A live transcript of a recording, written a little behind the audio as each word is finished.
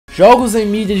Jogos em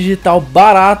mídia digital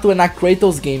barato é na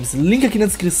Kratos Games. Link aqui na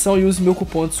descrição e use meu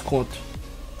cupom de desconto.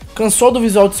 Cansou do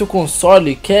visual do seu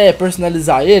console? Quer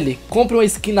personalizar ele? Compre uma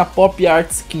skin na Pop Art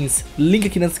Skins. Link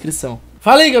aqui na descrição.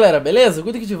 Fala aí galera, beleza?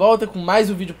 Guto aqui de volta com mais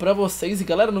um vídeo pra vocês. E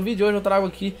galera, no vídeo de hoje eu trago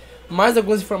aqui mais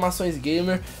algumas informações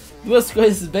gamer. Duas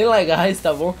coisas bem legais,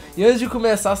 tá bom? E antes de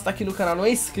começar, se tá aqui no canal não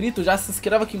é inscrito, já se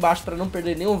inscreva aqui embaixo pra não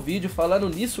perder nenhum vídeo. Falando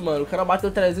nisso, mano, o canal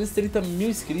bateu 330 mil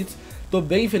inscritos. Tô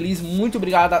bem feliz, muito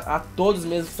obrigado a todos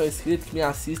mesmo que estão inscritos, que me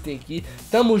assistem aqui.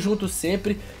 Tamo junto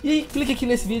sempre. E clique aqui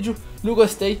nesse vídeo, no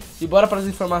gostei, e bora para as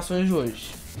informações de hoje.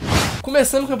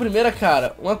 Começando com a primeira,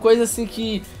 cara, uma coisa assim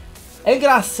que é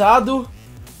engraçado,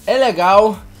 é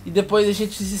legal, e depois a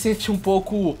gente se sente um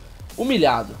pouco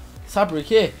humilhado. Sabe por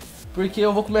quê? Porque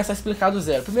eu vou começar a explicar do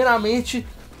zero. Primeiramente,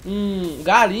 um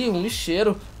gari, um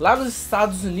lixeiro, lá nos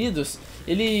Estados Unidos,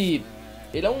 ele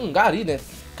é um gari, né?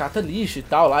 Cata lixo e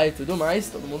tal lá e tudo mais.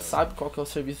 Todo mundo sabe qual que é o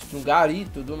serviço de um gari e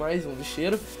tudo mais, um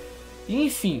lixeiro. E,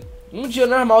 enfim, um dia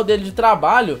normal dele de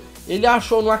trabalho, ele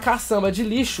achou numa caçamba de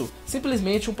lixo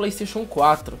simplesmente um PlayStation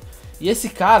 4. E esse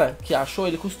cara que achou,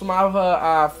 ele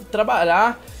costumava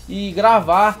trabalhar e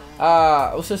gravar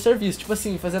o seu serviço, tipo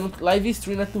assim, fazendo live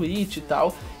stream na Twitch e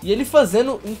tal. E ele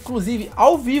fazendo, inclusive,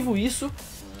 ao vivo isso,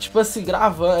 tipo assim,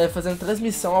 gravando, fazendo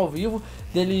transmissão ao vivo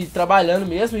dele trabalhando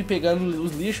mesmo e pegando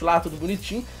os lixos lá, tudo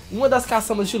bonitinho. Uma das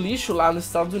caçambas de lixo lá nos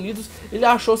Estados Unidos, ele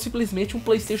achou simplesmente um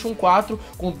PlayStation 4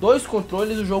 com dois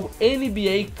controles, o jogo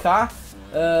NBA K,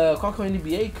 qual que é o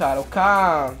NBA, cara? O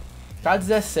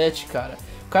K17, cara.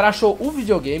 O cara achou o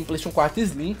videogame, PlayStation 4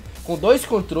 Slim, com dois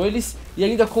controles e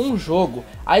ainda com um jogo.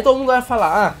 Aí todo mundo vai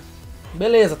falar,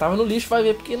 beleza, tava no lixo, vai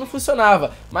ver porque não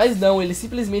funcionava. Mas não, ele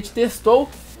simplesmente testou,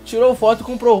 tirou foto e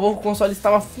comprovou que o console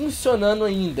estava funcionando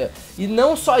ainda. E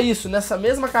não só isso, nessa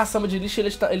mesma caçamba de lixo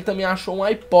ele também achou um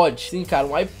iPod. Sim, cara,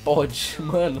 um iPod,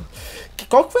 mano.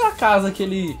 Qual que foi a casa que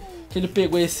ele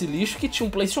pegou esse lixo que tinha um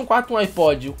PlayStation 4 e um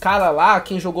iPod? O cara lá,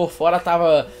 quem jogou fora,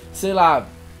 tava, sei lá,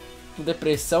 com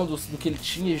depressão do que ele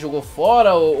tinha e jogou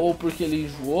fora, ou porque ele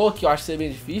enjoou, que eu acho que seria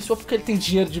bem difícil, ou porque ele tem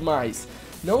dinheiro demais.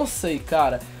 Não sei,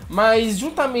 cara. Mas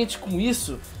juntamente com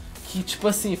isso, que tipo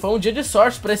assim, foi um dia de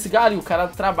sorte pra esse gari. O cara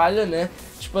trabalha, né,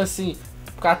 tipo assim,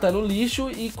 catando lixo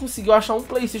e conseguiu achar um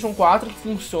PlayStation 4 que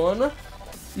funciona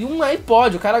e um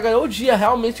iPod. O cara ganhou o dia,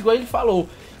 realmente, igual ele falou.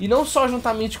 E não só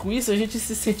juntamente com isso, a gente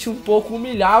se sentiu um pouco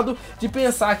humilhado de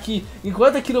pensar que,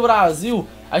 enquanto aqui no Brasil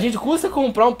a gente custa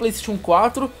comprar um PlayStation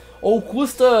 4, ou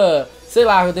custa, sei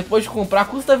lá, depois de comprar,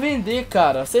 custa vender,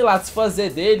 cara. Sei lá, desfazer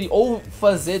dele, ou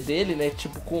fazer dele, né,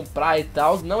 tipo, comprar e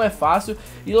tal, não é fácil.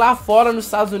 E lá fora, nos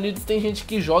Estados Unidos, tem gente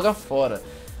que joga fora.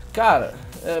 Cara,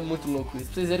 é muito louco isso.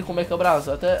 Pra vocês verem como é que é o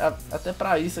Brasil, até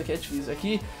pra isso aqui é difícil.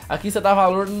 Aqui você dá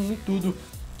valor em tudo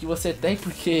que você tem,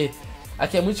 porque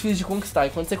aqui é muito difícil de conquistar.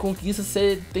 E quando você conquista,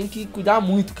 você tem que cuidar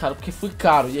muito, cara, porque foi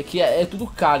caro. E aqui é tudo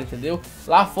caro, entendeu?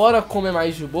 Lá fora, como é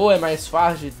mais de boa, é mais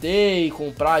fácil de ter e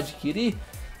comprar, adquirir.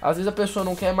 Às vezes a pessoa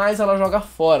não quer mais, ela joga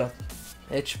fora.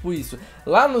 É tipo isso.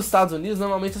 Lá nos Estados Unidos,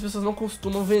 normalmente as pessoas não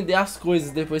costumam vender as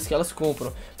coisas depois que elas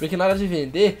compram. Porque na hora de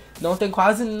vender, não tem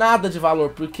quase nada de valor.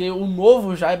 Porque o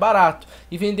novo já é barato.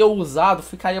 E vender o usado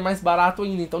ficaria mais barato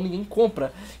ainda. Então ninguém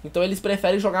compra. Então eles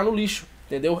preferem jogar no lixo.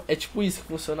 Entendeu? É tipo isso que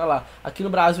funciona lá. Aqui no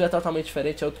Brasil é totalmente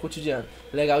diferente, é outro cotidiano.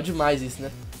 Legal demais isso, né?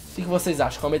 O que vocês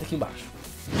acham? Comenta aqui embaixo.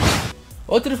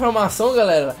 Outra informação,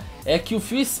 galera, é que o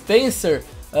Phil Spencer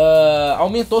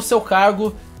aumentou seu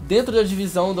cargo dentro da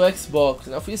divisão do Xbox,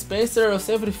 né? O Phil Spencer, eu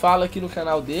sempre falo aqui no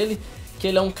canal dele que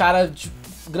ele é um cara de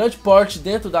grande porte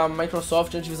dentro da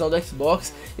Microsoft, na divisão do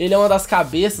Xbox. Ele é uma das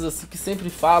cabeças assim, que sempre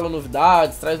fala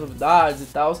novidades, traz novidades e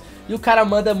tal. E o cara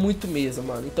manda muito mesmo,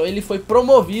 mano. Então ele foi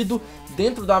promovido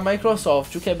dentro da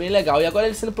Microsoft, o que é bem legal. E agora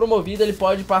ele sendo promovido, ele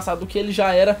pode passar do que ele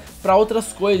já era para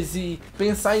outras coisas e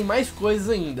pensar em mais coisas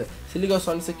ainda. Se liga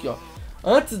só nisso aqui, ó.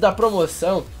 Antes da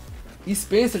promoção,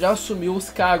 Spencer já assumiu os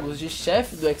cargos de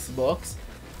chefe do Xbox,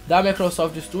 da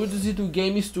Microsoft Studios e do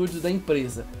Game Studios da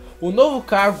empresa. O novo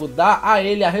cargo dá a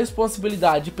ele a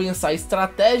responsabilidade de pensar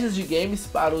estratégias de games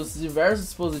para os diversos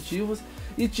dispositivos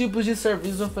e tipos de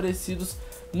serviços oferecidos,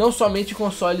 não somente em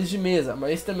consoles de mesa,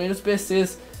 mas também nos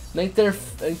PCs, na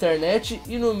internet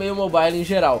e no meio mobile em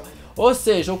geral. Ou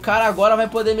seja, o cara agora vai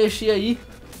poder mexer aí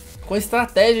com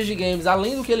estratégias de games,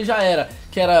 além do que ele já era,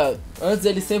 que era, antes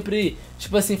ele sempre,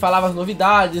 tipo assim, falava as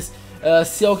novidades,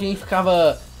 se alguém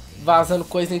ficava vazando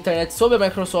coisa na internet sobre a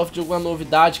Microsoft, alguma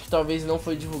novidade que talvez não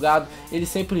foi divulgado, ele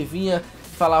sempre vinha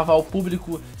e falava ao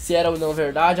público se era ou não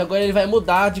verdade. Agora ele vai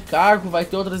mudar de cargo, vai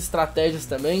ter outras estratégias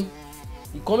também.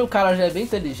 E como o cara já é bem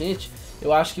inteligente,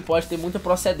 eu acho que pode ter muita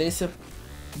procedência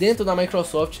dentro da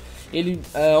Microsoft, ele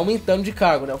aumentando de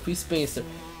cargo, né, o Phil Spencer,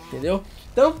 entendeu?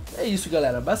 Então é isso,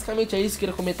 galera, basicamente é isso que eu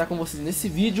queria comentar com vocês nesse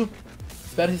vídeo.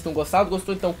 Espero que vocês tenham gostado.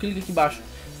 Gostou? Então clica aqui embaixo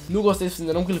no gostei se você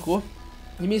ainda não clicou.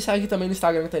 E me segue aqui também no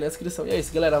Instagram que tá aí na descrição. E é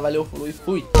isso, galera, valeu, falou e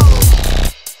fui!